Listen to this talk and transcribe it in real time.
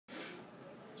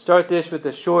start this with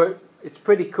a short, it's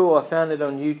pretty cool, I found it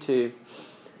on YouTube,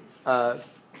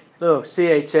 little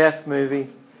CHF movie.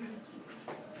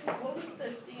 What was the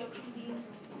COPD?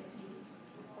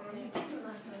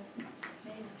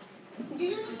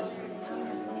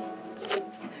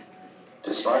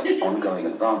 Despite ongoing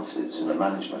advances in the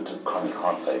management of chronic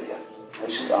heart failure,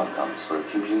 patient outcomes for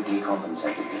acutely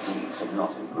decompensated disease have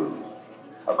not improved.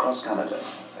 Across Canada,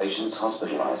 patients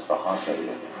hospitalized for heart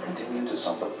failure continue to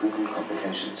suffer frequent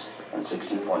complications, and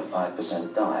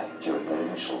 16.5% die during their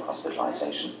initial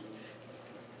hospitalization.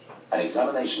 An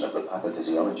examination of the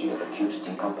pathophysiology of acute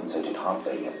decompensated heart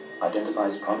failure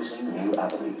identifies promising new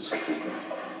avenues for treatment.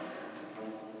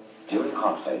 During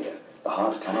heart failure, the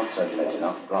heart cannot circulate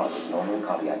enough blood at normal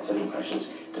cardiac filling pressures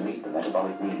to meet the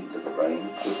metabolic needs of the brain,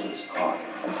 kidneys, heart,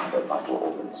 and other vital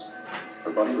organs. The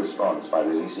body responds by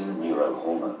releasing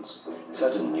neurohormones.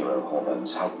 Certain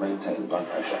neurohormones help maintain blood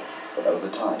pressure, but over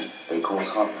time, they cause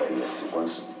heart failure to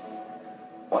worsen.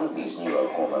 One of these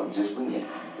neurohormones is renin,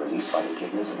 released by the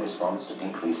kidneys in response to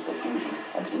decreased perfusion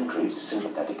and increased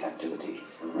sympathetic activity.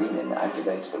 Renin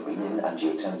activates the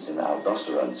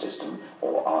renin-angiotensin-aldosterone system,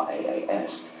 or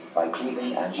RAAS, by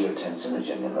cleaving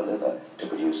angiotensinogen in the liver to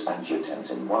produce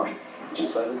angiotensin 1, which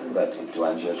is further converted to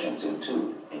angiotensin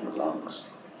 2 in the lungs.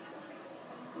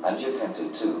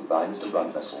 Angiotensin 2 binds to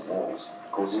blood vessel walls,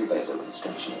 causing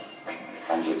vasoconstriction.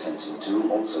 Angiotensin 2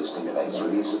 also stimulates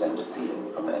release of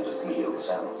endothelin from endothelial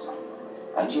cells.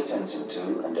 Angiotensin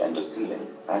 2 and endothelin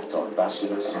act on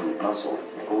vascular smooth muscle,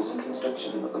 causing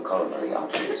constriction of the coronary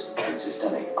arteries and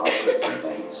systemic arteries and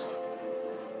veins.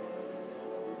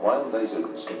 While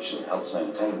vasoconstriction helps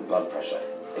maintain blood pressure,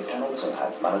 it can also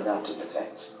have maladaptive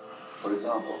effects. For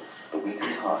example, the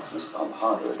weakened heart must pump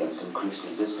harder against increased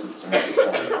resistance in the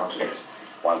systemic arteries,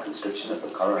 while constriction of the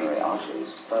coronary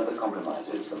arteries further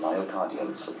compromises the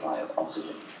myocardium's supply of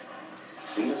oxygen.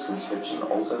 Venous constriction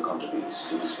also contributes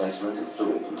to displacement of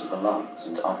fluid into the lungs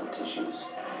and other tissues.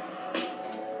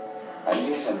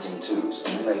 Angiotensin 2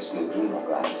 stimulates the adrenal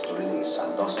glands to release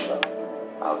aldosterone.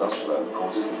 Aldosterone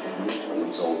causes the kidneys to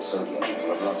reabsorb sodium into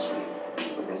the bloodstream,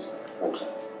 with it, water.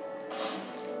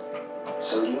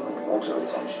 Sodium and water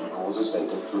retention cause a state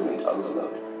of fluid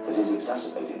overload that is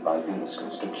exacerbated by venous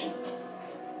constriction.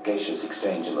 Gaseous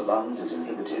exchange in the lungs is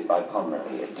inhibited by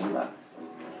pulmonary edema.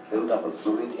 Build-up of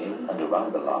fluid in and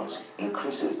around the lungs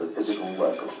increases the physical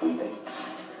work of breathing.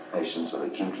 Patients with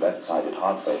acute left-sided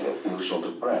heart failure feel short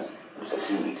of breath and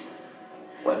fatigue.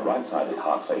 When right-sided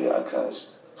heart failure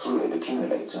occurs, fluid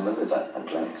accumulates in the liver and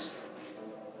legs.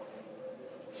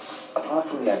 Apart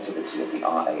from the activity of the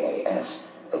RAAS,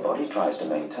 the body tries to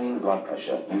maintain blood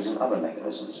pressure using other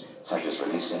mechanisms, such as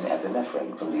releasing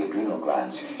epinephrine from the adrenal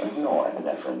glands and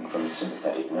norepinephrine from the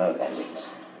sympathetic nerve endings.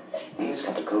 These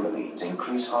catecholamines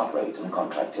increase heart rate and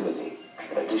contractility,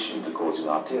 in addition to causing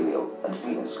arterial and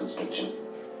venous constriction.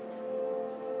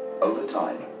 Over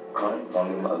time, chronic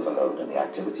volume overload and the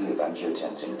activity of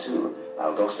angiotensin 2,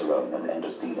 aldosterone, and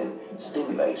endothelin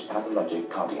stimulate pathologic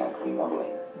cardiac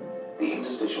remodeling. The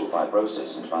interstitial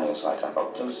fibrosis and myocyte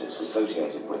apoptosis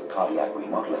associated with cardiac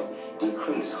remodeling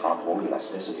decrease heart wall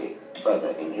elasticity,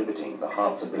 further inhibiting the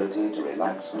heart's ability to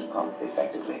relax and pump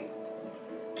effectively.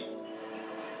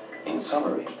 In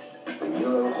summary, the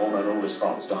neurohormonal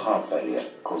response to heart failure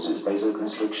causes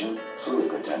vasoconstriction,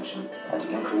 fluid retention, and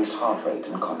increased heart rate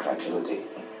and contractility.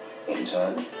 In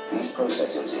turn, these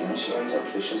processes initiate a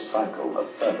vicious cycle of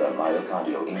further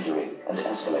myocardial injury and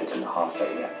escalating heart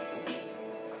failure.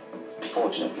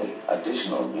 Fortunately,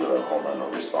 additional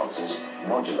neurohormonal responses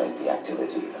modulate the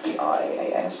activity of the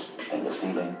RAAS,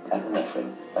 endothelin,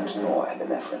 epinephrine, and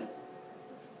norepinephrine.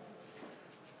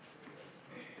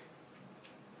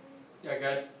 Yeah,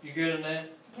 good. You good on that?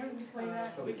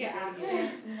 We get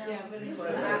accent. Yeah, but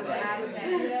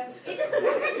it's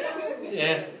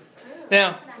Yeah.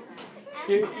 Now,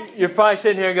 you're probably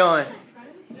sitting here going,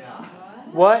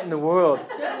 what in the world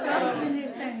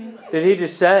did he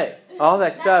just say? All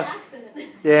that stuff.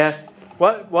 Yeah.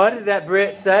 What did that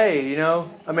Brit say? You know?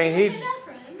 I mean,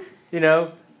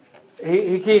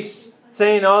 he keeps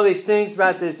saying all these things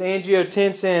about this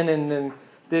angiotensin and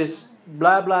this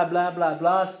blah, blah, blah, blah,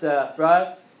 blah stuff,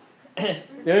 right?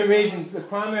 The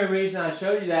primary reason I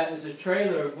showed you that was a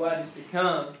trailer of what it's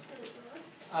become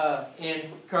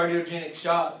in cardiogenic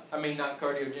shock. I mean, not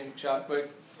cardiogenic shock, but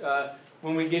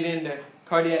when we get into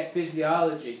cardiac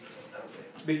physiology.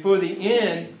 Before the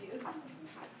end,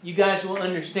 you guys will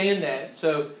understand that.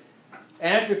 So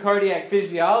after cardiac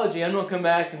physiology, I'm going to come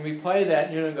back and replay that,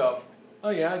 and you're going to go,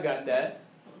 oh yeah, I got that.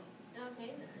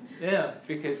 Okay then. Yeah,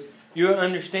 because you'll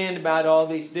understand about all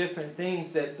these different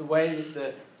things, that the way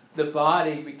that the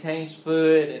body retains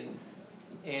fluid and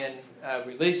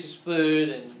releases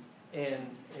fluid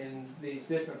and these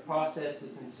different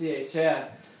processes in CHF.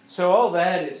 So all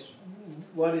that is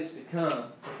what it's become,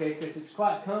 okay, because it's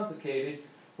quite complicated.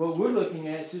 What we're looking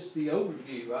at is just the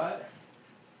overview, right?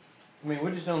 I mean,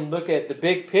 we're just going to look at the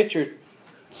big picture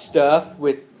stuff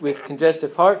with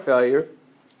congestive heart failure.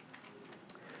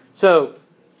 So,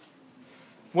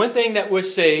 one thing that we'll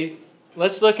see,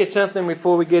 let's look at something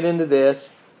before we get into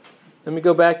this. Let me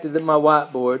go back to my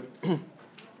whiteboard.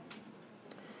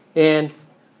 And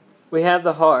we have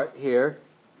the heart here.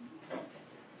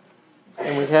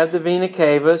 And we have the vena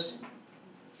cavas.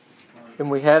 And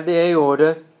we have the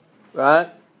aorta, right?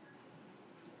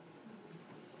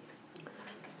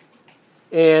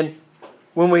 And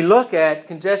when we look at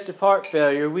congestive heart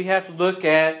failure, we have to look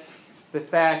at the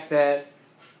fact that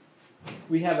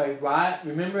we have a right.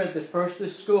 Remember at the first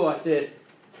of school I said,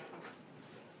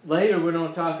 later we're going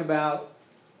to talk about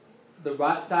the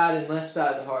right side and left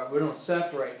side of the heart. We're going to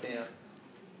separate them.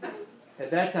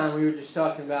 At that time we were just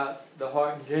talking about the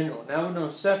heart in general. Now we're going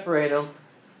to separate them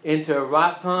into a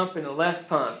right pump and a left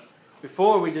pump.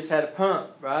 Before we just had a pump,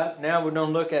 right? Now we're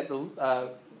going to look at the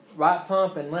right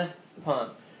pump and left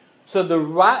pump. So the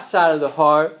right side of the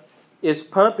heart is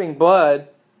pumping blood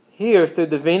here through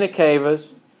the vena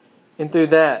cavas and through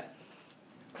that.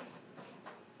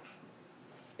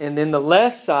 And then the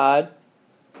left side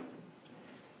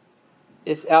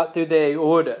is out through the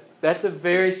aorta. That's a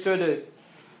very sort of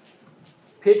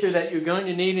picture that you're going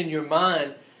to need in your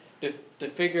mind to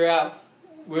figure out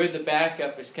where the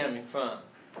backup is coming from.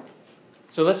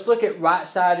 So let's look at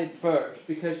right-sided first,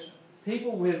 because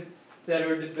people that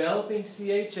are developing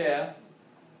CHF,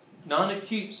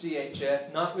 non-acute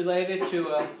CHF, not related to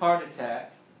a heart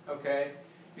attack, okay?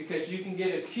 Because you can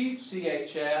get acute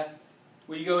CHF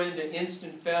where you go into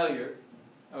instant failure,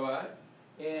 all right?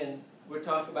 And we'll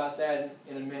talk about that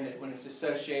in a minute when it's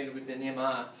associated with an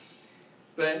MI.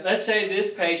 But let's say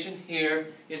this patient here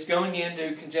is going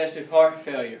into congestive heart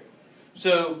failure.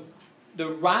 So the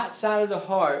right side of the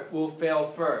heart will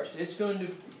fail first. It's going to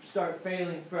start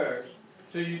failing first.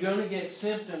 So you're going to get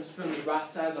symptoms from the right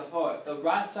side of the heart. The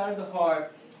right side of the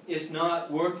heart is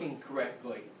not working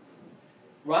correctly.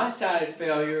 Right-sided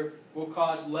failure will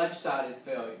cause left-sided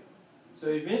failure. So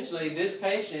eventually this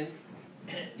patient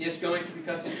is going to,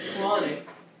 because it's chronic,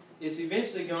 is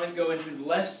eventually going to go into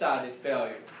left-sided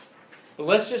failure. But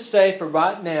let's just say for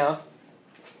right now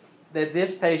that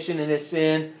this patient is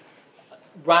in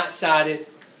right-sided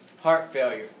heart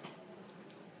failure.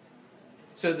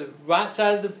 So the right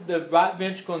side of the right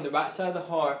ventricle and the right side of the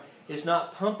heart is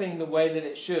not pumping the way that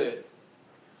it should.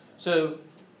 So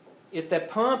if the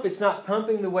pump is not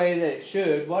pumping the way that it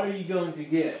should, what are you going to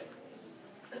get?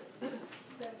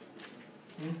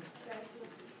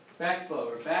 Backflow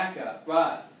or backup,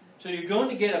 right. So you're going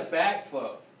to get a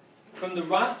backflow. From the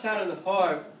right side of the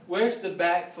heart, where's the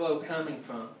backflow coming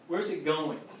from? Where's it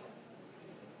going?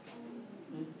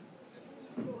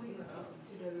 Going up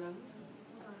to the lung.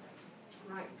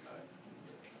 Right.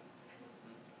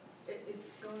 It's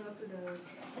going up to the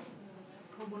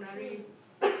pulmonary.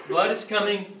 Blood is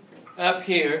coming up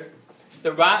here.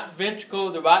 The right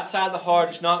ventricle, the right side of the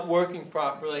heart is not working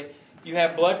properly. You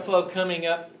have blood flow coming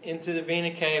up into the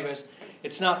vena cavas.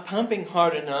 It's not pumping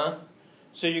hard enough,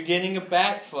 so you're getting a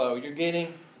backflow. You're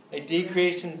getting a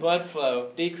decrease in blood flow,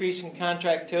 decrease in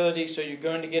contractility, so you're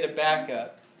going to get a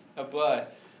backup of blood.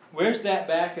 Where's that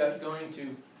backup going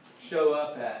to show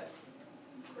up at?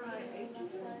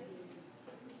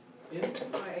 Yeah.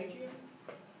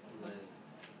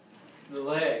 The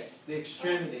legs, the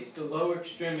extremities, the lower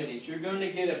extremities. You're going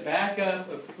to get a backup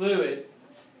of fluid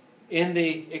in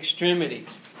the extremities.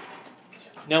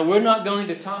 Now, we're not going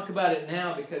to talk about it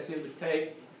now because it would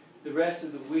take the rest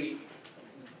of the week.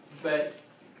 But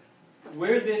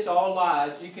where this all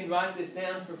lies, you can write this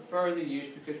down for further use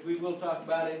because we will talk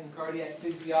about it in cardiac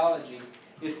physiology,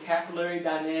 is capillary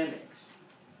dynamics.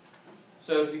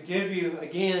 So to give you,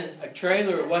 again, a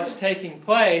trailer of what's taking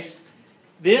place,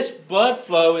 this blood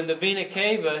flow in the vena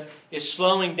cava is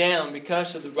slowing down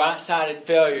because of the right-sided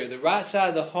failure. The right side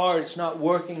of the heart is not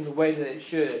working the way that it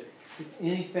should. It's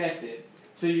ineffective.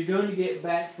 So you're going to get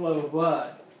backflow of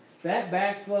blood. That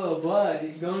backflow of blood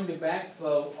is going to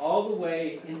backflow all the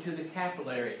way into the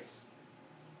capillaries.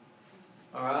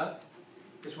 Alright?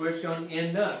 That's where it's going to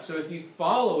end up. So if you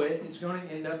follow it, it's going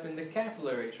to end up in the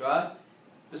capillaries, right?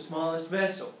 The smallest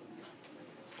vessel.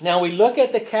 Now we look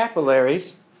at the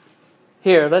capillaries.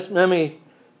 Here, let me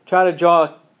try to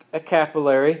draw a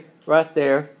capillary right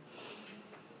there.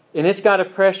 And it's got a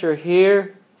pressure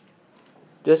here,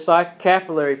 just like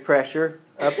capillary pressure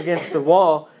up against the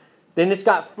wall. Then it's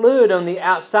got fluid on the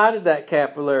outside of that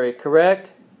capillary,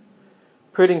 correct?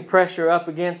 putting pressure up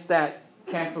against that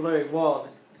capillary wall.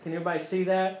 Can everybody see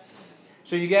that?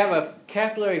 So you have a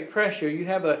capillary pressure. You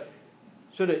have a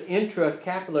sort of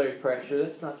intracapillary pressure.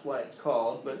 That's not what it's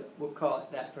called, but we'll call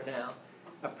it that for now.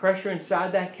 A pressure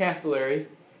inside that capillary,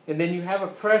 and then you have a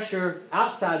pressure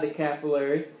outside the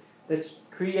capillary that's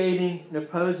creating an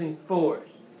opposing force.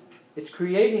 It's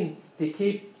creating to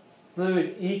keep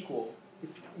fluid equal.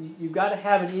 You've got to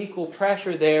have an equal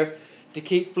pressure there to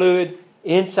keep fluid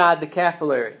inside the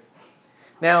capillary.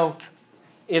 Now,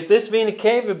 if this vena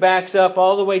cava backs up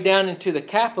all the way down into the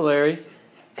capillary,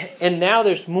 and now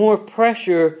there's more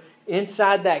pressure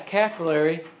inside that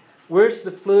capillary, where's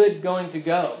the fluid going to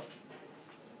go?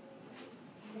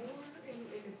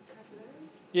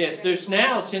 Yes, there's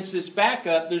now, since this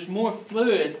backup, there's more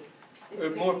fluid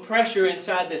or more pressure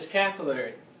inside this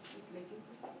capillary.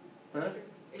 Huh?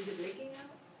 Is it leaking out?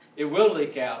 It will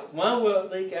leak out. Why will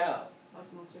it leak out?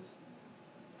 Osmosis.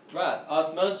 Right,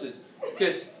 osmosis.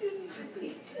 Because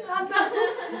I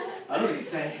don't know what he's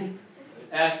saying.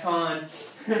 Ask Han.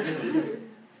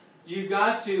 You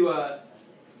got to,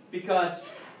 because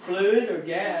fluid or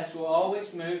gas will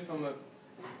always move from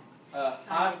a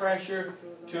high pressure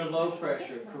to a low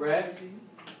pressure, correct?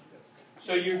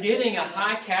 So you're getting a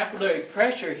high capillary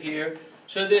pressure here.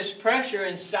 So this pressure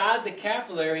inside the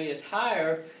capillary is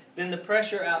higher than the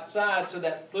pressure outside. So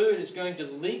that fluid is going to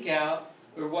leak out,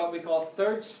 or what we call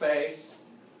third space,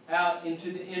 out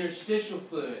into the interstitial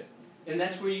fluid. And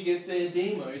that's where you get the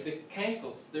edema, or the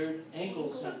cankles. Their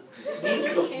ankles and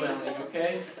ankle swelling,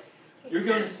 okay? You're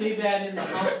going to see that in the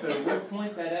hospital. We'll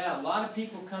point that out. A lot of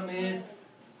people come in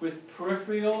with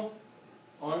peripheral,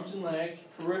 arms and legs,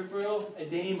 peripheral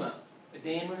edema.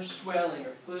 Edema or swelling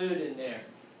or fluid in there.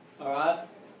 All right?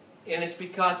 And it's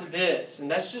because of this.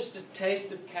 And that's just a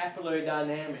taste of capillary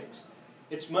dynamics.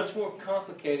 It's much more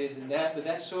complicated than that, but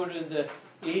that's sort of the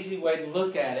easy way to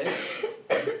look at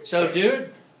it. So,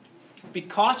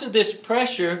 because of this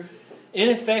pressure,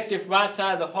 ineffective right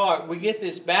side of the heart, we get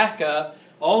this backup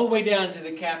all the way down to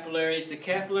the capillaries. The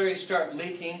capillaries start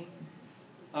leaking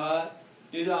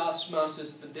due to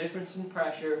osmosis, the difference in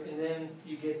pressure, and then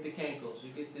you get the cankles.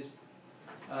 You get this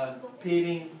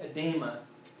pitting edema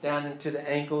down into the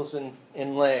ankles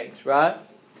and legs, right?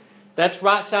 That's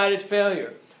right-sided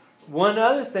failure. One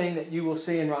other thing that you will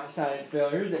see in right-sided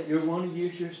failure that you'll want to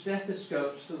use your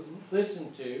stethoscopes to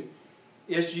listen to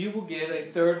is you will get a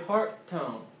third heart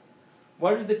tone.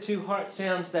 What are the two heart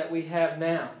sounds that we have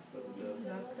now?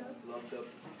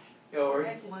 Or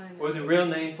the real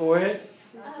name for it?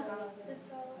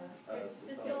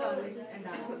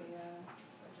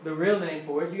 The real name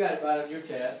for it, you got it right on your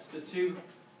chest.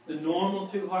 The normal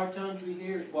two heart tones we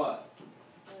hear is what?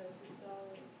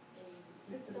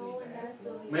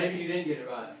 Maybe you didn't get it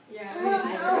right.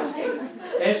 Yeah.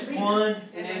 S1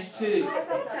 and S2.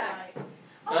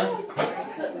 Huh?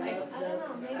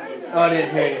 Oh, I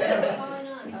didn't hear you.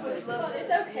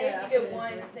 It's okay if you get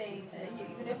one thing,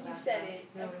 even if you said it.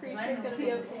 I'm pretty sure it's going to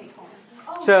be okay.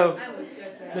 So,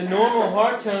 the normal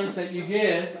heart tones that you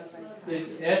get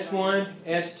is S1,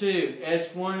 S2.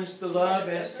 S1 is the love,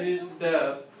 S2 is the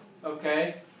dove.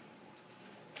 Okay?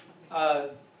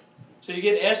 So you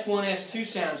get S1, S2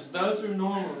 sounds. Those are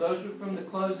normal. Those are from the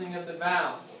closing of the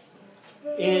valve.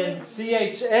 In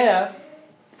CHF,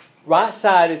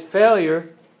 right-sided failure,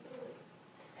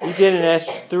 you get an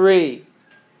S3.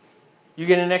 You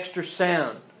get an extra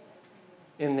sound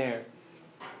in there.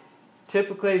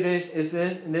 Typically, this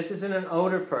is in an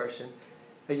older person.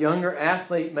 A younger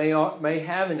athlete may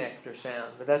have an extra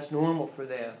sound, but that's normal for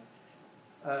them.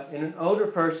 In an older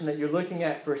person that you're looking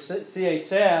at for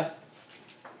CHF,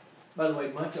 by the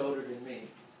way, much older than me,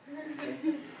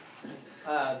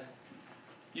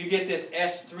 you get this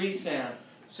S3 sound.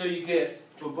 So you get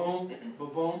ba-boom,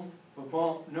 ba-boom,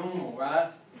 ba-boom, normal,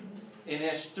 right? In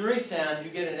S3 sound,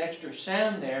 you get an extra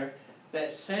sound there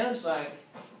that sounds like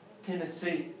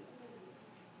Tennessee.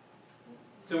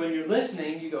 So when you're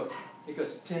listening, it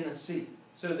goes Tennessee.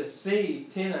 So the C,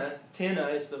 tenna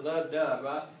is the love dove,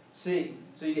 right? C.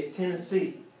 So you get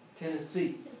Tennessee,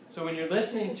 Tennessee. So when you're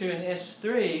listening to an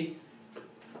S3,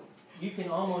 you can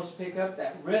almost pick up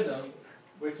that rhythm,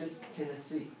 which is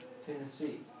Tennessee,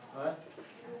 Tennessee. Right?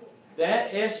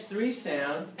 That S3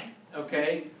 sound,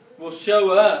 okay, will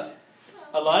show up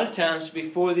a lot of times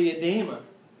before the edema.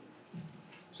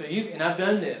 So and I've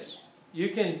done this. You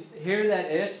can hear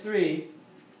that S3,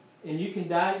 and you can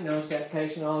diagnose that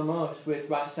patient almost with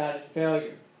right-sided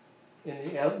failure in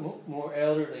the more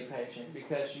elderly patient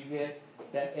because you get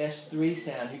that S3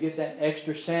 sound. You get that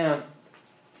extra sound.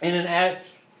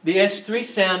 The S3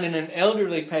 sound in an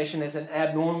elderly patient is an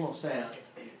abnormal sound.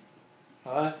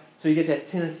 All right? So you get that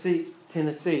Tennessee,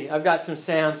 Tennessee. I've got some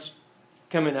sounds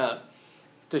coming up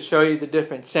to show you the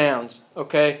different sounds,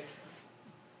 okay?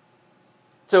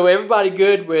 So everybody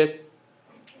good with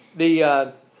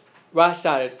the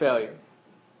right-sided failure?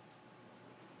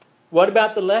 What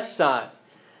about the left side?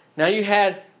 Now you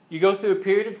go through a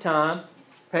period of time,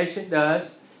 patient does,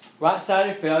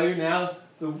 right-sided failure. Now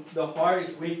the heart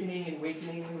is weakening and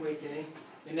weakening and weakening.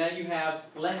 And now you have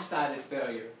left-sided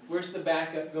failure. Where's the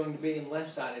backup going to be in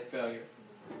left-sided failure?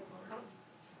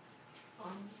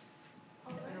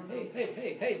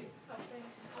 Hey.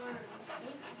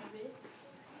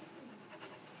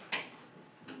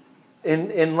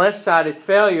 In left-sided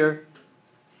failure,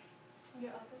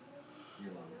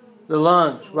 the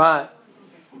lungs, right.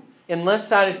 In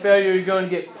left-sided failure, you're going to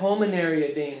get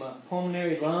pulmonary edema.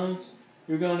 Pulmonary lungs,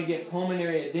 you're going to get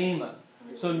pulmonary edema.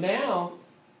 So now,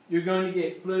 you're going to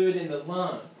get fluid in the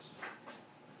lungs.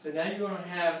 So now you're going to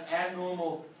have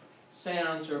abnormal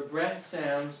sounds or breath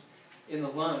sounds in the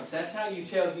lungs. That's how you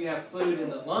tell if you have fluid in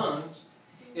the lungs,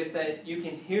 is that you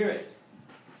can hear it.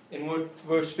 And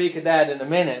we'll speak of that in a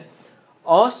minute.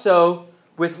 Also,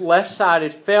 with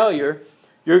left-sided failure,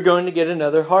 you're going to get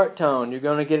another heart tone. You're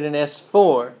going to get an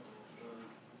S4.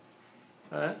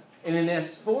 Right? And an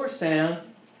S4 sound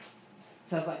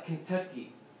sounds like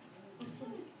Kentucky.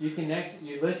 You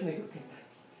listen to Kentucky.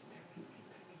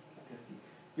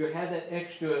 You'll have that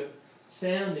extra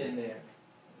sound in there.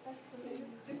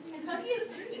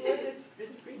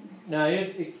 No,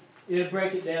 it'll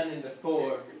break it down into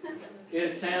 4.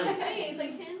 It'll sound... It's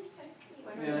like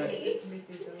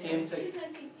Kentucky.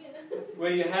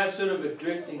 Well, you have sort of a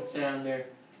drifting sound there.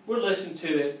 We'll listen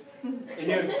to it.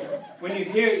 And when you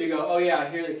hear it, you go, oh yeah, I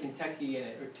hear the Kentucky in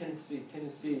it. Or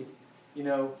Tennessee,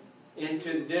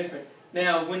 into the different.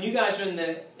 Now, when you guys are in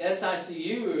the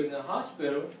SICU or in the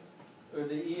hospital or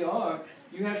the ER,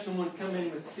 you have someone come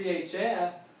in with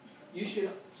CHF, you should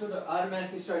sort of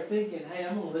automatically start thinking, hey,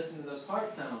 I'm going to listen to those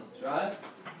heart tones, right?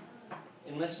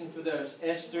 And listen for those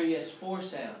S3, S4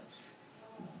 sounds.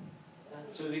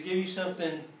 So they give you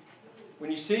something,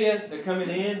 when you see it, they're coming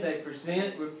in, they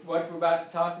present with what we're about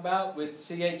to talk about with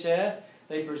CHF,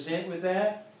 they present with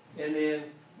that, and then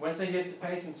once they get the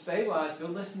patient stabilized, go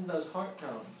listen to those heart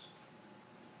tones.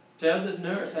 Tell the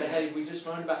nurse that, hey, we just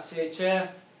learned about CHF,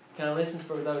 kind of listen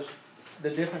for the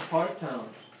different heart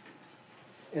tones.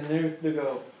 And they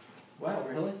go, wow,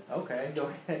 really? Okay,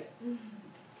 go ahead.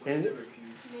 And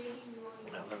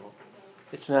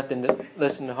it's nothing to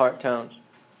listen to heart tones.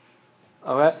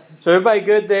 All right, so everybody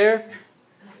good there?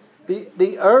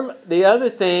 The other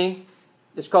thing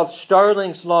is called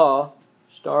Starling's Law.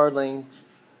 Starling's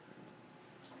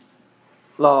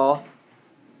Law.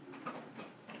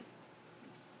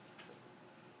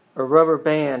 Or rubber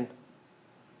band.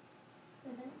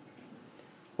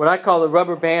 What I call the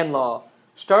rubber band law.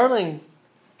 Starling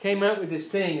came up with this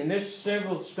thing, and there's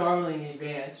several Starling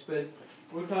events, but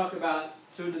we'll talk about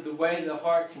sort of the way the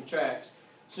heart contracts.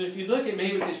 So if you look at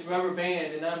me with this rubber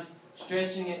band, and I'm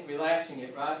stretching it, relaxing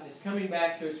it, right? And it's coming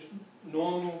back to its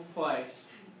normal place,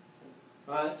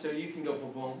 right? So you can go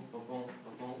boom, boom, boom, boom,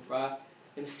 boom, right?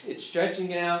 It's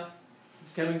stretching out.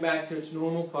 It's coming back to its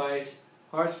normal place.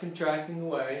 Heart's contracting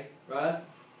away, right?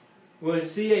 Well, in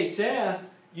CHF,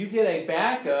 you get a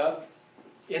backup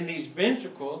in these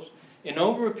ventricles, and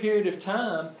over a period of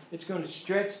time, it's going to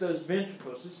stretch those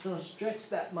ventricles. It's going to stretch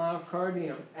that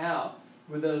myocardium out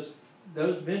where those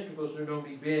ventricles are going to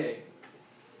be big.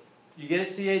 You get a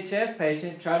CHF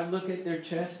patient, try to look at their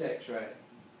chest x-ray.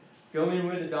 Go in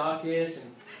where the doc is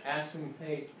and ask them,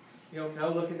 hey, can I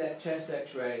look at that chest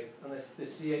x-ray on the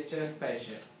CHF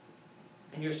patient?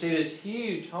 And you'll see this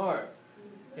huge heart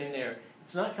in there.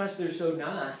 It's not because they're so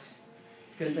nice.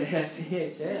 It's because they have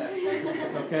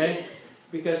CHF. Okay?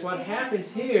 Because what happens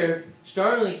here,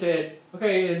 Starling said,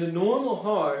 okay, in the normal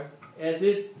heart, as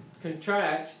it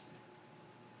contracts,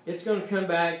 it's going to come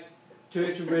back to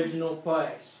its original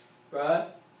place, right?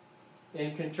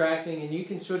 And contracting, and you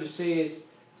can sort of see it's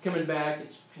coming back,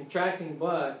 it's contracting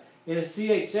blood. In a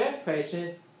CHF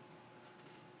patient,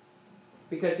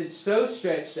 because it's so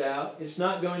stretched out, it's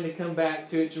not going to come back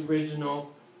to its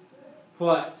original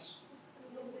place.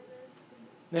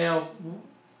 Now,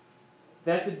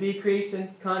 that's a decrease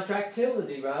in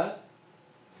contractility, right?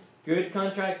 Good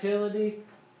contractility,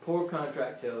 poor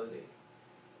contractility.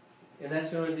 And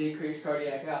that's going to decrease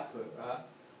cardiac output, right?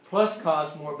 Plus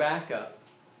cause more backup.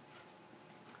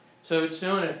 So it's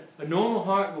showing a normal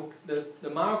heart, the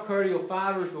myocardial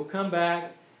fibers will come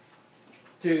back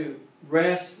to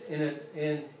rest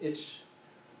in its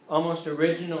almost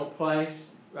original place,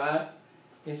 right?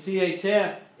 In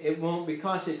CHF, it won't,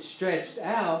 because it's stretched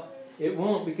out, it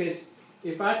won't, because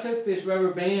if I took this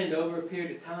rubber band over a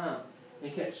period of time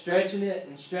and kept stretching it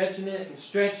and stretching it and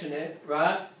stretching it,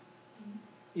 right?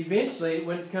 Eventually it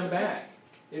wouldn't come back.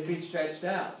 It'd be stretched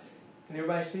out. Can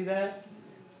everybody see that?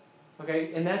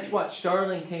 Okay, and that's what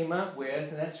Starling came up with,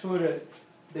 and that sort of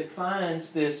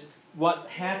defines this, what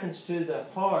happens to the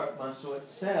heart muscle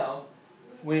itself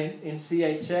when in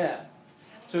CHF.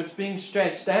 So it's being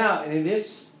stretched out, and it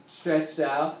is stretched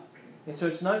out, and so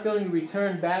it's not going to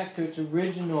return back to its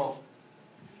original,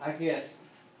 I guess,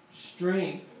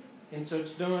 strength. And so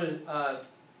it's doing,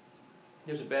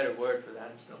 there's a better word for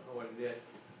that, I just don't know what it is.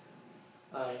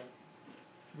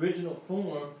 Original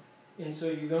form, and so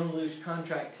you're going to lose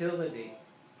contractility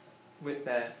with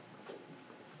that.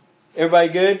 Everybody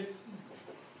good?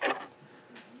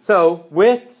 So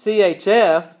with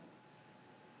CHF,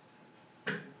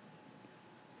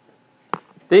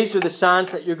 these are the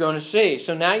signs that you're going to see.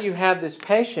 So now you have this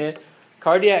patient,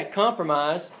 cardiac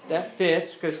compromise, that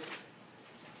fits, because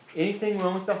anything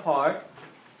wrong with the heart,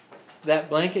 that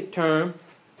blanket term.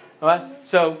 All right.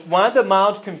 So why the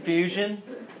mild confusion?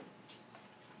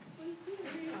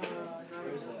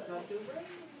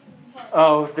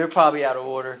 Oh, they're probably out of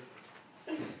order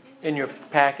in your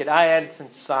packet. I added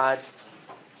some sides.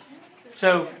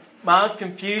 So mild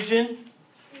confusion.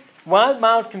 Why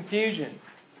mild confusion?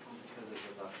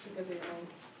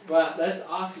 Right, less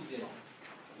oxygen.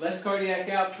 Less cardiac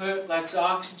output, less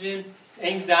oxygen.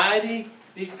 Anxiety.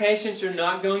 These patients are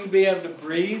not going to be able to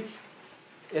breathe.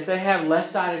 If they have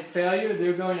left-sided failure,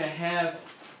 they're going to have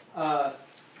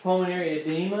pulmonary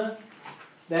edema.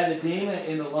 That edema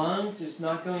in the lungs is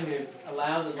not going to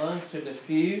allow the lungs to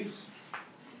diffuse.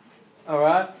 All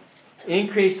right?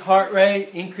 Increased heart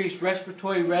rate, increased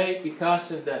respiratory rate because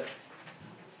of the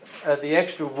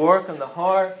extra work on the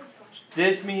heart.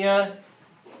 Dyspnea.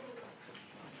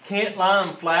 Can't lie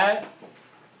them flat.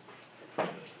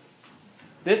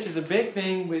 This is a big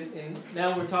thing and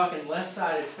now we're talking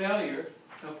left-sided failure,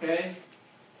 okay?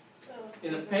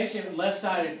 In a patient with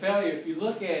left-sided failure, if you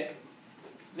look at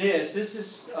this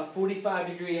is a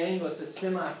 45-degree angle. It's a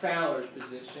semi-Fowler's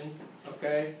position,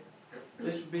 okay?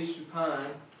 This would be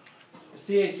supine. A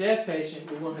CHF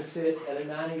patient would want to sit at a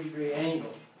 90-degree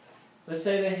angle. Let's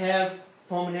say they have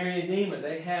pulmonary edema.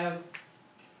 They have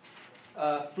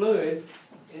fluid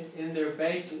in their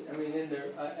base, in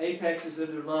their apexes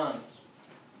of their lungs.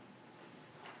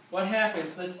 What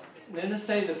happens? Let's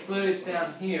say the fluid's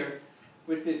down here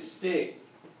with this stick.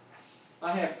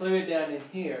 I have fluid down in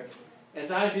here. As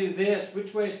I do this,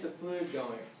 which way is the fluid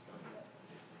going?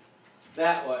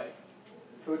 That way,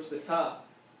 towards the top.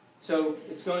 So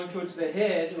it's going towards the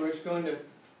head, or it's going to,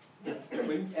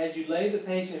 as you lay the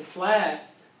patient flat,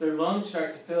 their lungs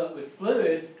start to fill up with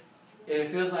fluid, and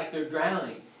it feels like they're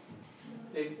drowning.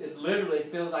 It literally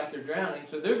feels like they're drowning.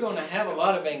 So they're going to have a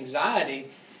lot of anxiety.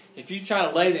 If you try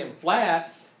to lay them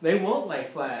flat, they won't lay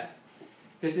flat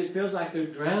because it feels like they're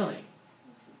drowning.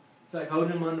 It's like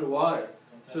holding them underwater.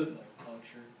 So,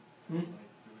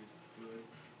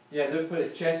 yeah, they'll put a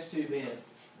chest tube in.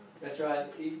 That's right.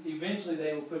 Eventually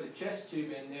they will put a chest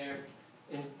tube in there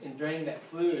and drain that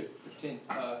fluid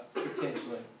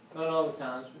potentially. Not all the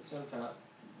times, but sometimes.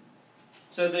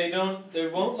 So they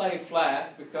won't lay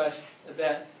flat because of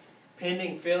that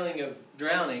pending feeling of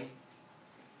drowning.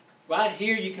 Right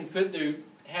here you can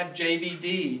have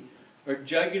JVD, or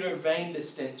jugular vein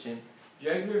distension.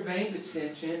 Jugular vein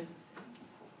distension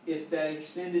is that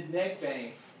extended neck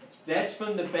vein. That's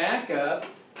from the backup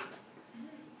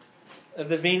of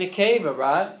the vena cava,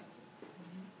 right?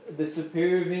 The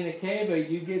superior vena cava,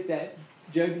 you get that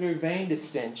jugular vein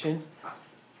distension.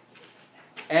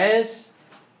 As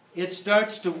it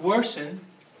starts to worsen,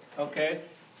 okay,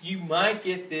 you might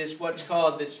get this, what's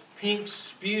called this pink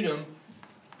sputum.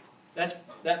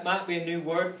 That might be a new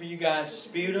word for you guys,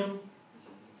 sputum,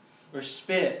 or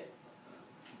spit,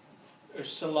 or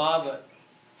saliva.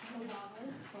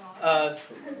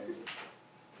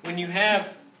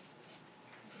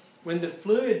 When the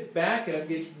fluid backup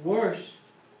gets worse,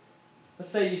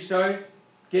 let's say you start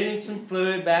getting some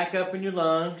fluid back up in your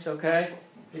lungs, okay?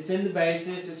 It's in the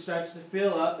basis, it starts to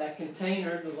fill up, that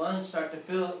container, the lungs start to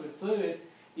fill up with fluid.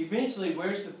 Eventually,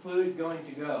 where's the fluid going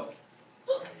to go?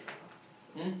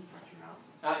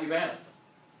 Out your mouth.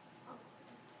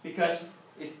 Because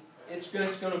it's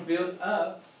just going to build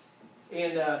up.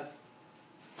 And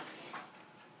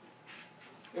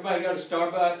everybody go to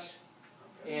Starbucks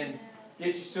and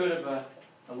get you sort of a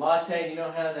latte. You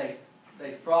know how they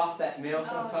froth that milk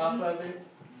on top of it?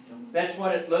 That's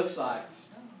what it looks like.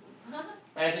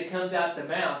 As it comes out the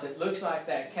mouth, it looks like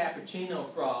that cappuccino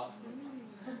froth.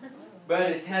 But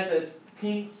it has a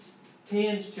pink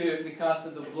tinge to it because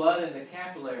of the blood and the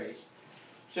capillaries.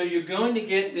 So you're going to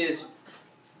get this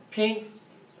pink,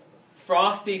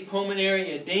 frothy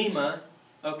pulmonary edema,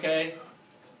 okay?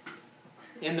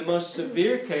 In the most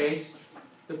severe case,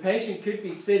 the patient could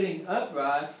be sitting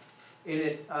upright and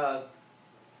it come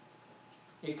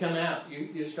out.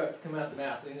 You start to come out the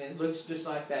mouth, and it looks just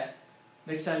like that.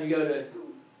 Next time you go to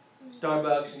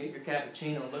Starbucks and get your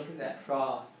cappuccino, look at that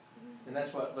froth, and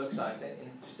that's what it looks like. That,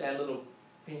 and just add a little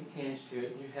pink tinge to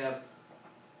it, and you have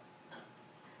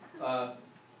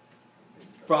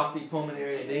frothy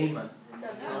pulmonary edema.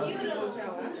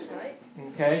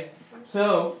 Okay,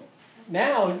 so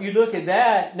now you look at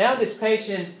that. Now this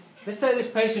patient, let's say this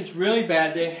patient's really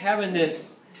bad. They're having this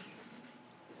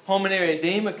pulmonary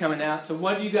edema coming out. So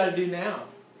what do you got to do now?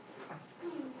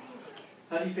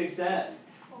 How do you fix that?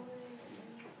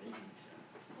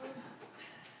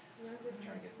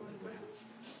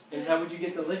 And how would you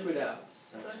get the liquid out?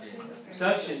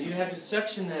 Suction. You have to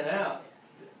suction that out,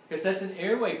 because that's an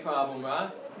airway problem, right?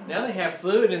 Now they have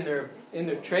fluid in their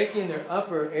trachea, in their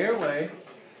upper airway,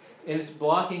 and it's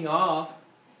blocking off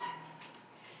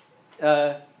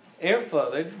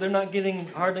airflow. They're not getting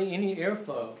hardly any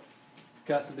airflow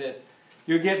because of this.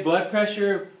 You get blood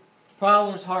pressure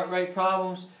problems, heart rate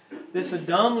problems. This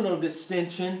abdominal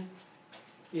distension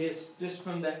is just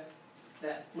from that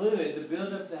fluid, the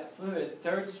buildup of that fluid,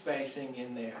 third spacing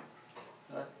in there.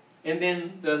 And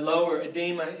then the lower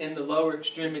edema in the lower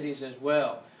extremities as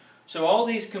well. So all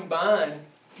these combined,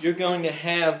 you're going to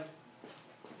have,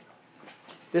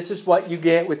 this is what you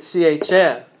get with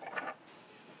CHF.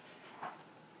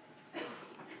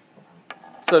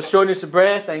 So shortness of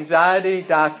breath, anxiety,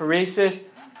 diaphoresis,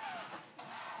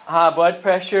 high blood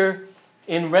pressure.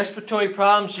 In respiratory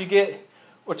problems, you get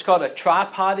what's called a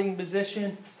tripoding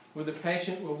position, where the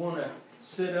patient will want to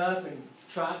sit up and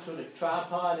try sort of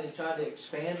tripod and try to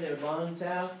expand their lungs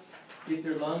out, get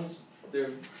their lungs, their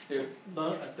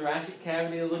thoracic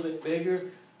cavity a little bit bigger,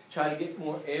 to try to get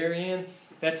more air in.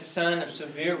 That's a sign of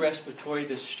severe respiratory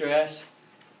distress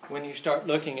when you start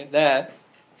looking at that.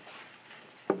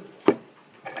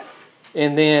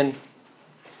 And then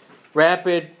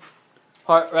rapid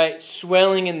heart rate,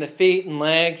 swelling in the feet and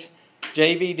legs,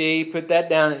 JVD, put that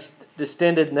down as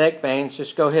distended neck veins.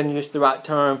 Just go ahead and use the right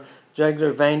term,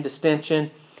 jugular vein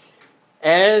distension.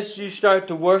 As you start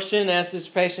to worsen, as this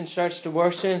patient starts to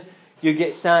worsen, you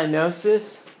get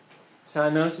cyanosis.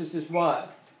 Cyanosis is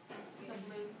what?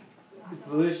 The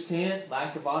bluish tint,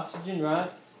 lack of oxygen, right?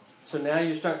 So now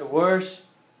you're starting to worse.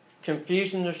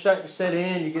 Confusions are starting to set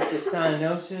in. You get this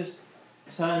cyanosis.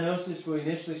 Cyanosis will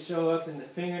initially show up in the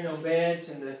fingernail beds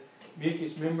and the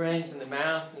mucous membranes in the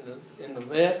mouth and the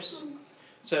lips.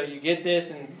 So you get this,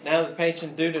 and now the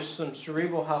patient, due to some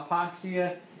cerebral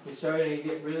hypoxia, is starting to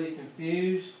get really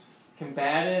confused,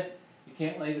 combative. You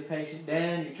can't lay the patient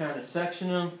down. You're trying to suction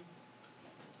them.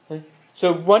 Okay.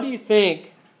 So what do you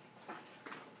think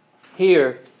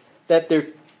here that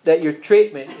your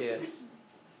treatment is?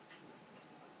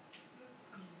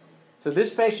 So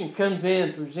this patient comes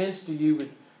in, presents to you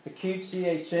with acute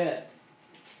CHF.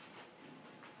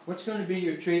 What's going to be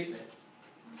your treatment?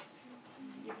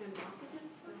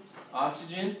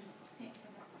 Oxygen.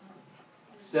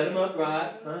 Set them up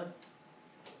right, huh?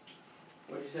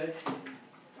 What did you say?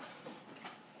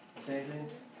 Say anything?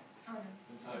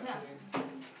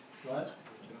 What?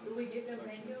 Do we give them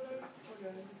painkillers?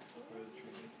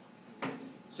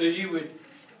 So you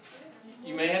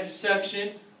may have to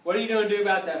suction. What are you going to do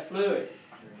about that fluid?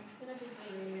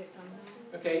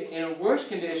 Okay, in a worse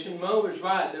condition, Mo was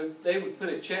right. They would put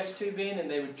a chest tube in and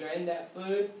they would drain that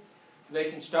fluid. They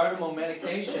can start them on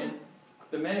medication.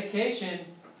 The medication,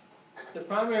 the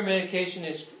primary medication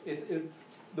is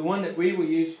the one that we will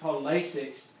use called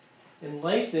Lasix. And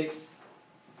Lasix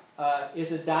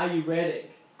is a diuretic.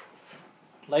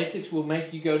 Lasix will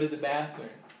make you go to the bathroom.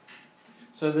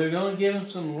 So they're going to give them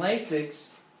some Lasix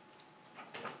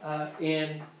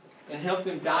and help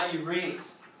them diurese,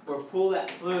 or pull that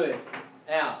fluid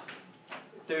out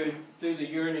through the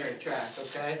urinary tract,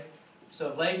 okay?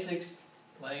 So Lasix,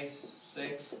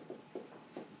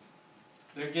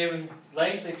 they're giving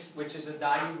Lasix, which is a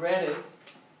diuretic,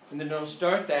 and then they'll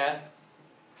start that.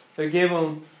 They give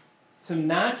them some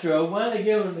nitro. Why do they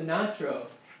give them the nitro?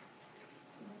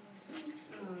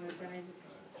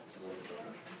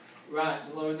 Right,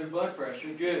 to lower their blood pressure.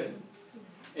 Good.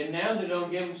 And now they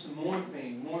don't give them some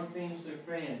morphine. Morphine's their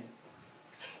friend.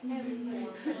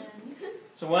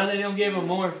 So why they don't give them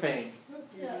morphine?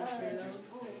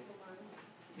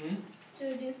 To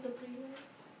reduce the preload.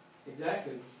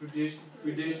 Exactly.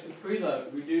 Reduce the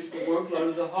preload. Reduce the workload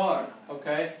of the heart.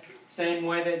 Okay? Same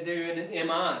way they do in an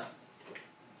MI.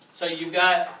 So you've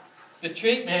got the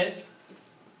treatment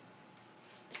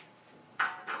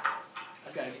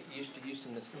to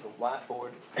using this little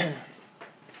whiteboard.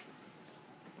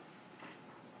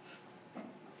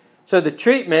 So the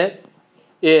treatment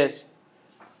is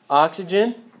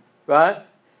oxygen, right?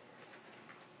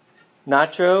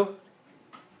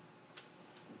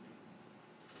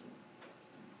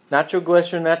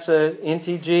 Nitroglycerin, that's a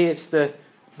NTG. It's the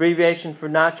abbreviation for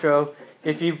nitro.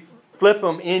 If you flip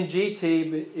them,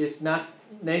 NGT, it's not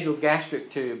nasal gastric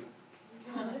tube.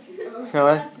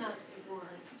 That's not one.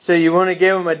 So you want to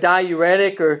give them a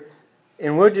diuretic,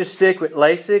 and we'll just stick with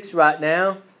Lasix right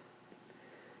now,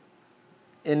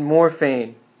 and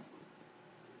morphine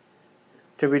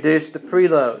to reduce the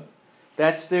preload.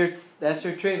 That's their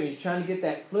treatment. You're trying to get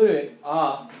that fluid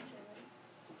off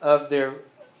of their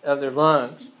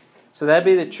lungs. So that'd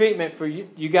be the treatment for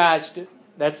you guys.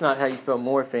 That's not how you spell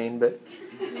morphine, but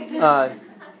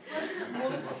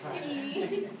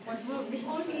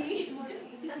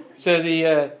so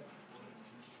the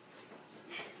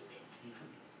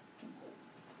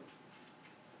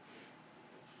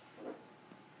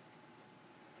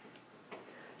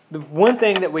one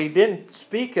thing that we didn't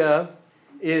speak of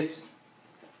is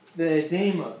the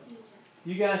edema.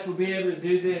 You guys will be able to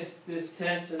do this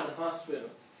test in the hospital.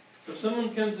 If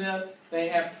someone comes out, they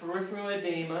have peripheral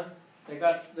edema, they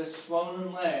got the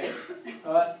swollen leg,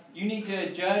 you need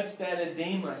to judge that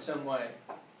edema some way.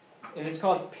 And it's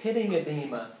called pitting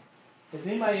edema. Has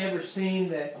anybody ever seen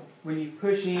that when you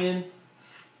push in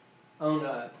on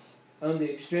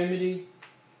the extremity,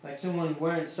 like someone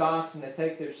wearing socks and they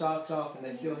take their socks off and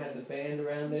they still have the band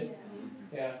around it?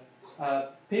 Yeah.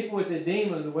 People with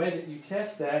edema, the way that you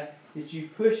test that is you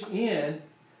push in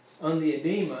on the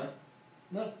edema,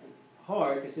 not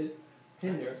hard because it's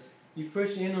tender. You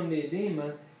push in on the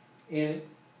edema and it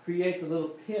creates a little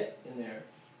pit in there.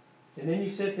 And then you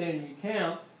sit there and you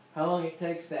count how long it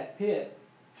takes that pit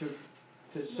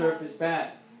to surface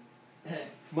back.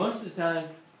 Most of the time,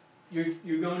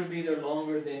 you're going to be there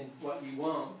longer than what you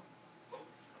want.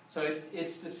 So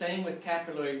it's the same with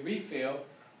capillary refill.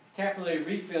 Capillary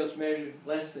refill is measured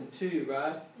less than 2,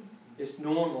 right? It's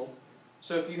normal.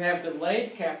 So if you have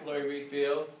delayed capillary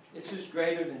refill, it's just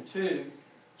greater than 2.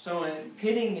 So in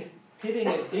pitting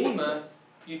edema,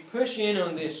 you push in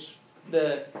on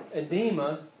the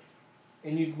edema,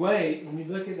 and you'd wait, and you'd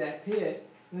look at that pit,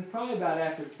 and probably about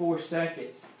after 4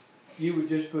 seconds, you would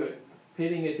just put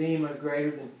pitting edema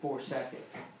greater than 4 seconds.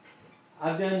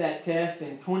 I've done that test,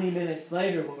 and 20 minutes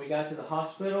later, when we got to the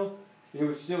hospital,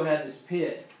 we still had this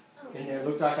pit in there. It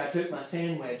looked like I took my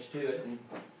sand wedge to it and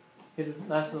hit a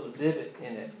nice little divot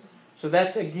in it. So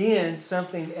that's, again,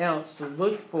 something else to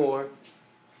look for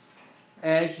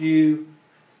as you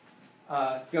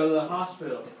go to the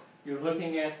hospital. You're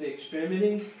looking at the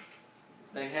extremity.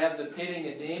 They have the pitting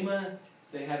edema.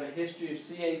 They have a history of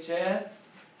CHF.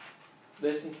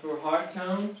 Listen for heart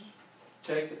tones.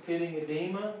 Check the pitting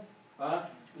edema.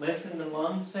 Listen to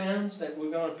lung sounds that we're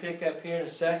going to pick up here in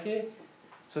a second.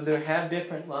 So they have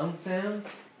different lung sounds.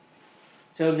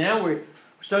 So now we're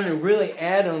starting to really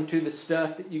add on to the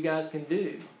stuff that you guys can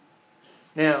do.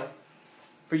 Now,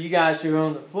 for you guys who are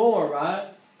on the floor, right?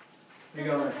 You're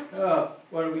going, oh,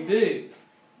 what do we do?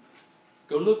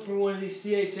 Go look for one of these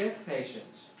CHF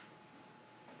patients.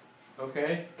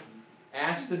 Okay?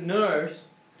 Ask the nurse,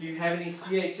 do you have any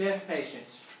CHF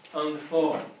patients on the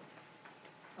floor?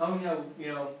 Oh, no,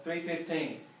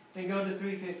 315. Then go to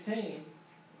 315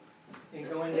 and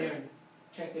go in there and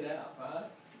check it out, right?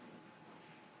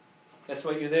 That's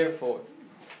what you're there for.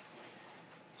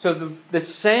 So the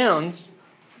sounds,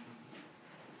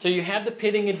 so you have the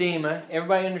pitting edema.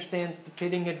 Everybody understands the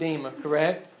pitting edema,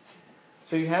 correct?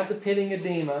 So you have the pitting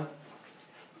edema.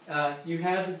 You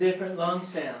have the different lung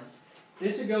sounds.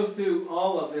 This will go through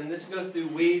all of them. This will go through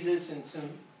wheezes and some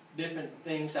different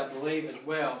things, I believe, as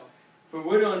well. But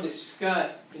we're going to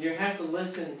discuss, and you have to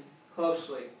listen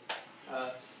closely.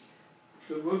 But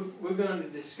we're going to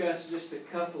discuss just a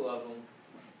couple of them.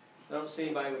 I don't see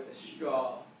anybody with a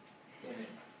straw in it.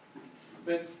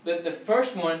 But the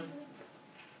first one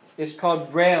is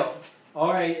called RALES.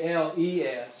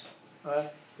 R-A-L-E-S.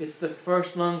 It's the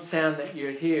first lung sound that you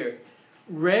hear.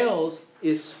 RALES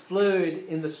is fluid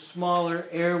in the smaller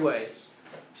airways.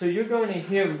 So you're going to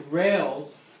hear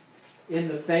RALES in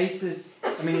the bases,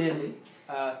 in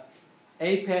the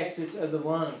apexes of the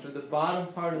lungs, or the bottom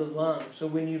part of the lung. So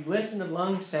when you listen to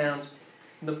lung sounds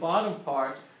in the bottom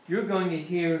part, you're going to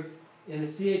hear, in the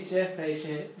CHF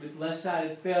patient with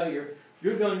left-sided failure,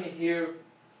 you're going to hear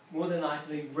more than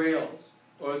likely RALES,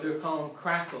 or they're called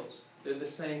crackles. They're the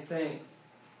same thing.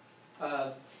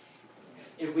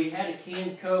 If we had a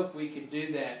canned Coke, we could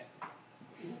do that.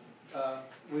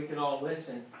 We could all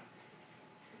listen.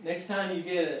 Next time you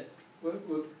get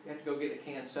we'll have to go get a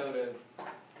canned soda,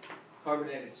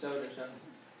 carbonated soda or something.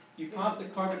 You pop the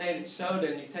carbonated soda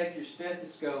and you take your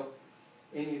stethoscope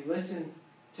and you listen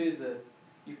to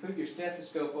you put your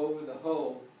stethoscope over the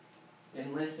hole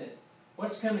and listen.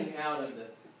 What's coming out of the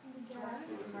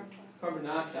carbon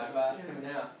dioxide, right?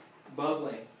 Coming out,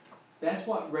 bubbling. That's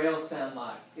what rails sound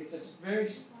like. It's a very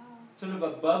sort of a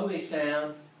bubbly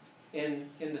sound in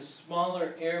the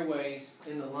smaller airways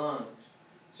in the lungs.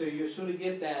 So you sort of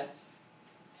get that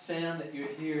sound that you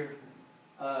hear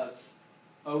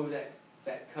over that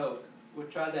Coke. We'll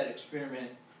try that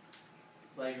experiment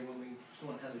later when we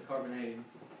want to have the carbonated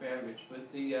beverage.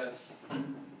 But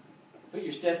put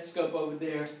your stethoscope over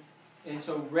there, and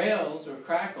so rails or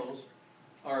crackles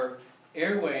are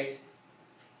airways.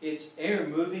 It's air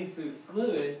moving through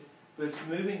fluid, but it's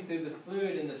moving through the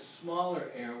fluid in the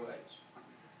smaller airways.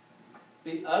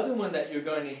 The other one that you're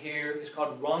going to hear is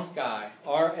called rhonchi,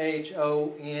 R-H-O-N-C-I-C-H-I,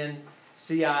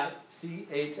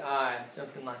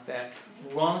 something like that.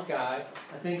 Rhonchi, I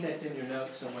think that's in your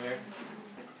notes somewhere.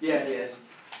 Yeah, it is.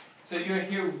 So you're going to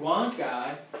hear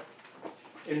rhonchi,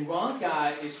 and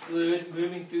rhonchi is fluid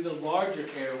moving through the larger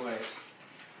airways.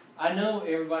 I know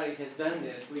everybody has done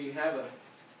this, where you have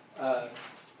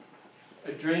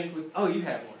a drink with, oh, you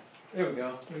have one. There we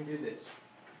go. Let me do this.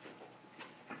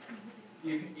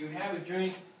 You have a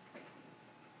drink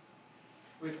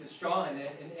with the straw in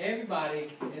it, and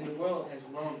everybody in the world has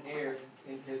blown air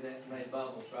into that made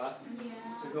bubbles, right? Yeah.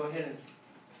 So go ahead and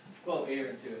blow air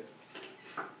into it.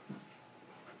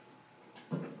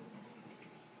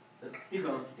 Keep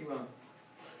going, keep going.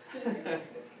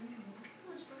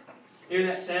 Hear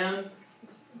that sound?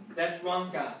 That's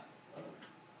rhonchi.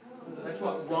 That's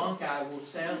what rhonchi will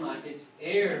sound like. It's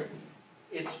air,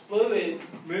 it's fluid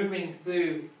moving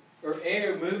through, or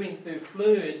air moving through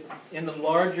fluid in the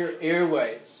larger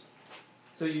airways.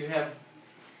 So you have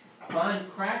fine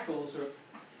crackles or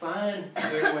fine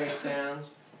airway sounds,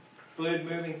 fluid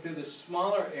moving through the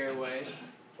smaller airways,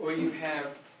 or you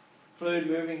have fluid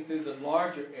moving through the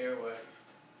larger airway.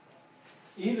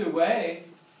 Either way,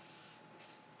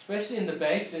 especially in the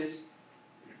basis,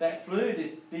 that fluid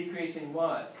is decreasing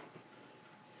what?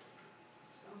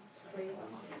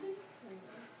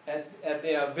 At the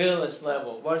alveolus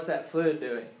level. What is that fluid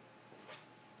doing?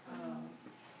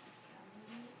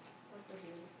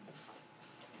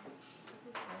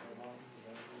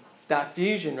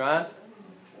 Diffusion, right?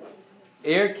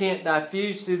 Air can't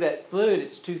diffuse through that fluid.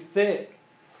 It's too thick.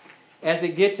 As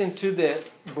it gets into the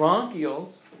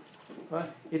bronchioles, right,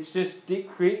 it's just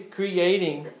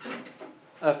creating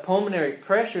a pulmonary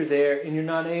pressure there, and you're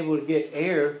not able to get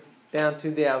air down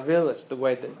to the alveolus the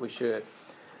way that we should.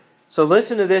 So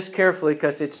listen to this carefully,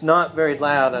 because it's not very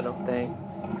loud, I don't think.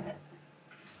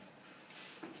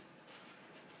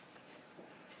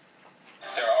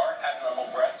 There are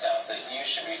abnormal breath sounds that you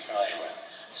should be familiar with.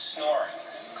 Snoring,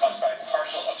 caused by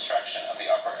partial obstruction of the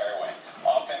upper airway,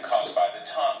 often caused by the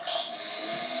tongue.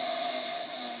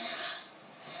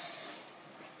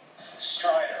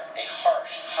 Stridor, a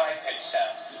harsh, high-pitched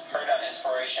sound heard on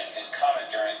inspiration, is common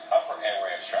during upper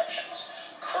airway obstructions.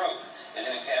 Croup is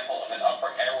an example of an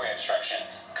upper airway obstruction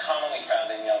commonly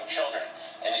found in young children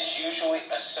and is usually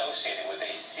associated with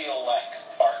a seal-like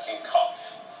barking cough.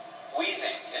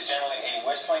 Wheezing is generally a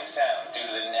whistling sound due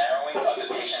to the narrowing of the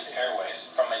patient's airways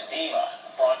from edema,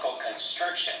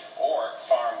 bronchoconstriction, or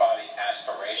foreign body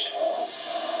aspiration.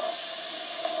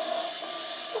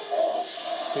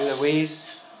 Do the wheeze.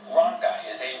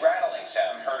 Rhonchi is a rattling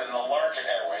sound heard in the larger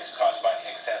airways caused by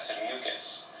excessive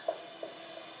mucus.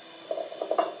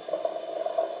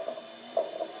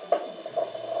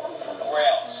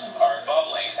 Rails are a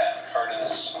bubbling sound heard in the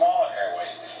smaller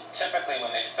airways, typically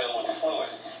when they fill with fluid,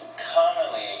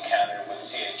 commonly encountered with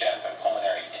CHF and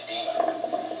pulmonary edema.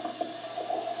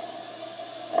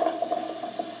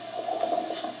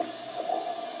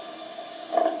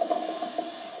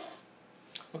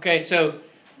 Okay, so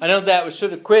I know that was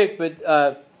sort of quick, but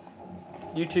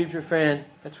YouTube's your friend.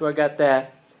 That's where I got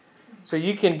that. So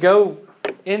you can go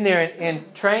in there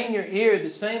and train your ear the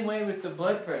same way with the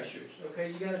blood pressures. Okay,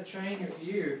 you got to train your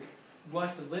ear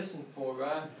what to listen for,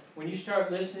 right? When you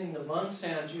start listening to lung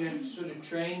sounds, you have to sort of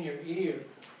train your ear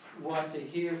what to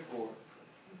hear for.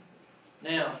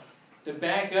 Now, to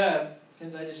back up,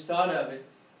 since I just thought of it,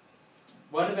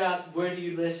 what about where do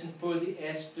you listen for the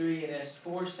S3 and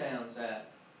S4 sounds at?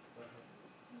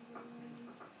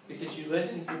 Because you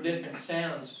listen for different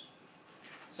sounds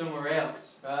somewhere else,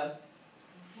 right?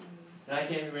 And I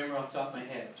can't remember off the top of my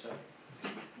head, so.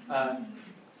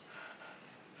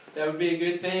 That would be a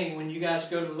good thing when you guys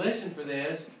go to listen for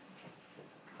this,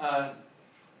 to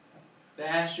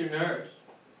ask your nurse.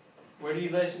 Where do you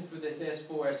listen for this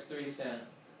S4, S3 sound?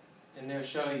 And they'll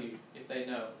show you if they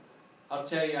know. I'll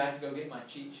tell you, I have to go get my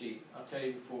cheat sheet. I'll tell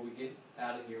you before we get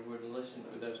out of here where to listen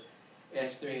for those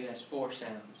S3 and S4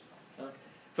 sounds.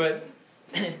 But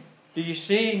do you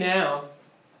see now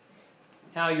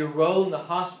how your role in the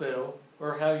hospital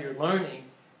or how your learning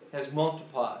has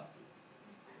multiplied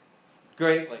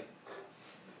greatly?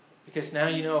 Because now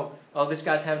you know, oh, this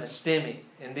guy's having a STEMI,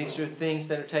 and these are things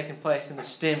that are taking place in the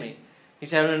STEMI.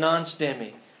 He's having a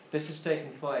non-STEMI. This is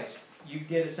taking place. You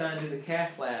get assigned to the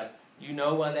cath lab. You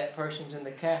know why that person's in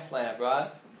the cath lab,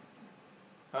 right?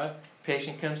 Right?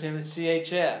 Patient comes in with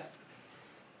CHF.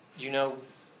 You know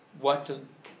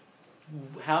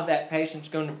how that patient's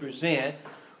going to present,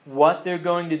 what they're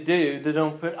going to do. They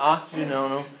don't put oxygen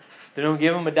on them. They don't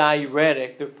give them a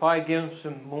diuretic. They'll probably give them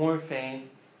some morphine.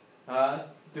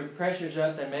 Their pressure's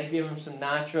up. They may give them some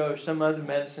nitro or some other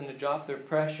medicine to drop their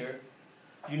pressure.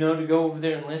 You know to go over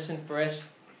there and listen for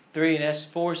S3 and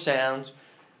S4 sounds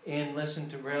and listen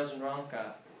to rales and ronchi.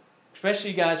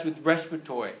 Especially guys with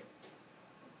respiratory.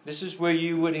 This is where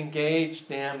you would engage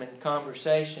them in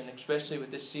conversation, especially with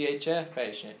the CHF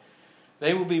patient.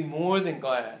 They will be more than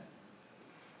glad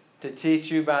to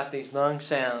teach you about these lung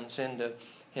sounds and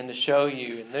to show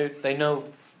you. And they know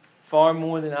far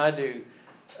more than I do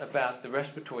about the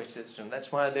respiratory system.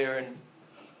 That's why they're in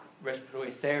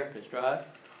respiratory therapists, right?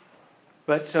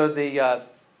 But so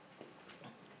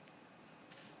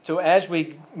as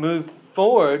we move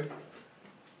forward,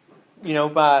 you know,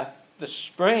 by the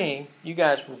spring, you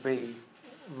guys will be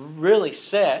really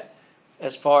set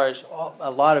as far as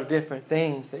a lot of different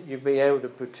things that you'll be able to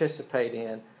participate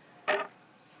in.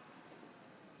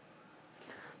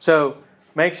 So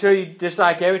make sure you, just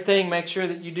like everything, make sure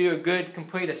that you do a good,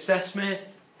 complete assessment.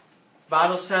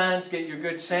 Vital signs, get your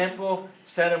good sample,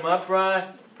 set them upright,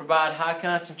 provide high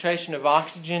concentration of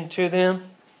oxygen to them.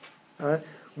 All right.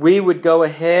 We would go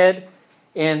ahead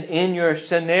and in your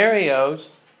scenarios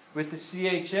with the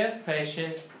CHF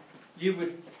patient, you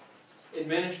would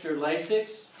administer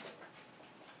Lasix.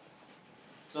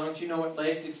 As long as you know what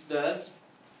Lasix does,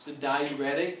 it's a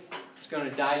diuretic. It's going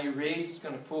to diurese. It's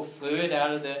going to pull fluid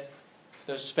out of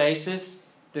those spaces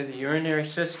through the urinary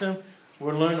system.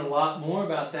 We'll learn a lot more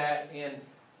about that in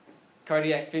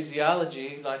cardiac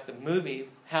physiology, like the movie,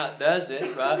 how it does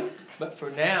it, right? But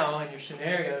for now, in your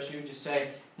scenarios, you would just say,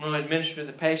 I'm going to administer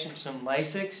the patient some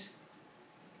Lasix.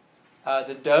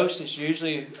 The dose is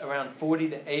usually around 40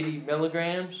 to 80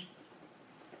 milligrams.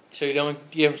 So you don't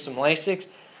give them some Lasix.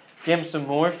 Give them some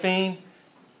morphine,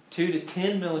 2 to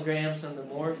 10 milligrams on the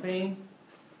morphine.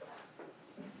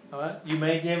 All right. You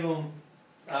may give them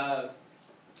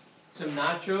some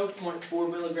nitro,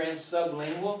 0.4 milligrams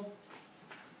sublingual.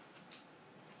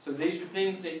 So these are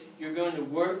things that you're going to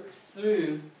work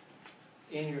through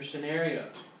in your scenario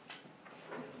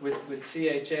with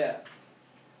CHF.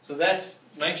 So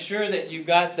make sure that you've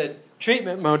got the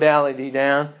treatment modality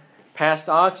down past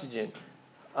oxygen.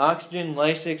 Oxygen,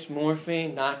 Lasix,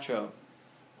 morphine, nitro.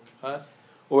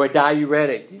 Or a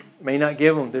diuretic. You may not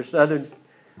give them. There's other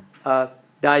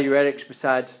diuretics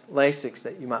besides Lasix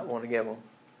that you might want to give them.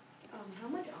 How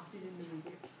much oxygen do you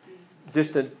give?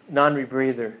 Just a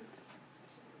non-rebreather.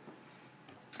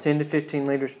 10 to 15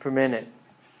 liters per minute.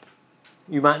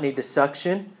 You might need to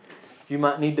suction. You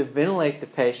might need to ventilate the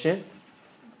patient.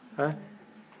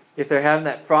 If they're having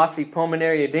that frothy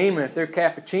pulmonary edema, if their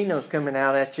cappuccino's coming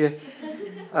out at you,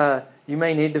 you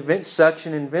may need to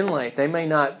suction and ventilate. You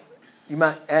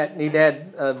might need to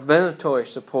add ventilatory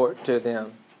support to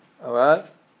them. All right?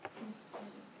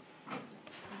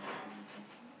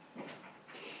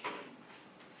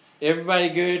 Everybody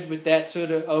good with that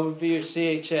sort of overview of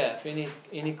CHF?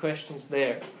 Any questions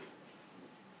there?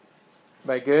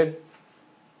 Everybody good?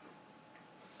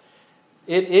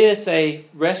 It is a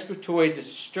respiratory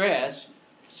distress.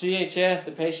 CHF,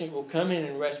 the patient will come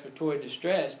in respiratory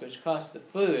distress, but it's cost the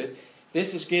fluid.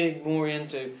 This is getting more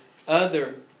into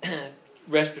other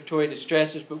respiratory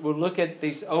distresses, but we'll look at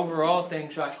these overall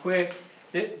things right quick.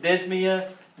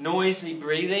 Dyspnea, noisy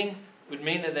breathing, would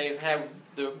mean that they have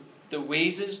the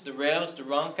wheezes, the rales, the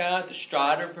ronchi, the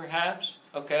stridor perhaps,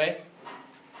 okay?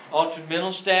 Altered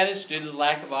mental status due to the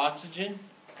lack of oxygen.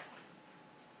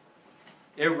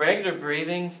 Irregular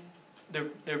breathing,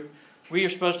 we are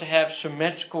supposed to have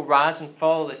symmetrical rise and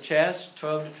fall of the chest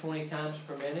 12 to 20 times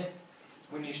per minute.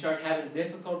 When you start having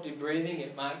difficulty breathing,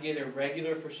 it might get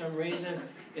irregular for some reason.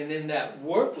 And then that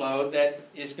workload that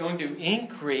is going to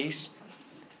increase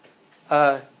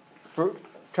for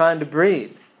trying to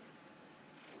breathe.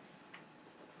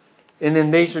 And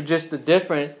then these are just the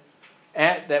different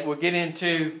that we'll get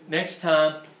into next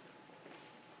time.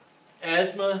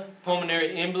 asthma, pulmonary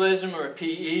embolism, or a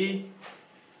PE.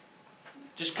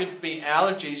 Just could be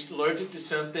allergies, allergic to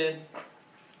something.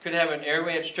 Could have an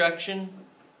airway obstruction,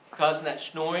 causing that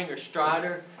snoring or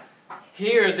stridor.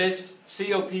 Here, this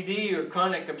COPD, or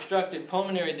chronic obstructive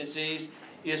pulmonary disease,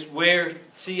 is where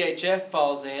CHF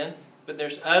falls in, but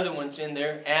there's other ones in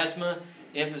there. Asthma,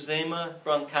 emphysema,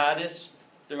 bronchitis,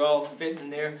 they're all fitting in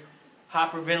there.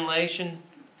 Hyperventilation.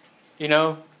 You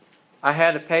know, I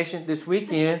had a patient this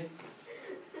weekend.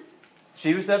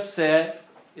 She was upset.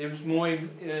 It was more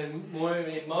of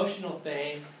an emotional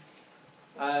thing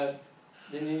than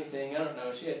anything. I don't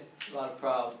know. She had a lot of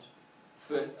problems.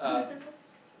 But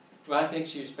I think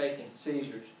she was faking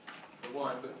seizures, for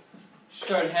one. But she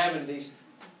started having these.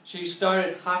 She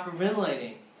started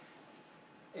hyperventilating.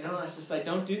 You know, I was just like,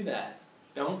 don't do that.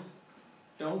 Don't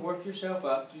work yourself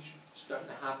up. You're starting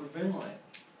to hyperventilate.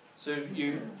 So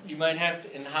you might have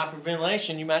to, in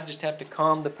hyperventilation, you might just have to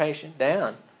calm the patient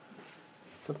down.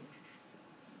 So,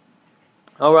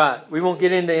 all right, we won't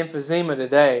get into emphysema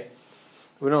today.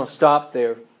 We don't stop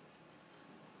there.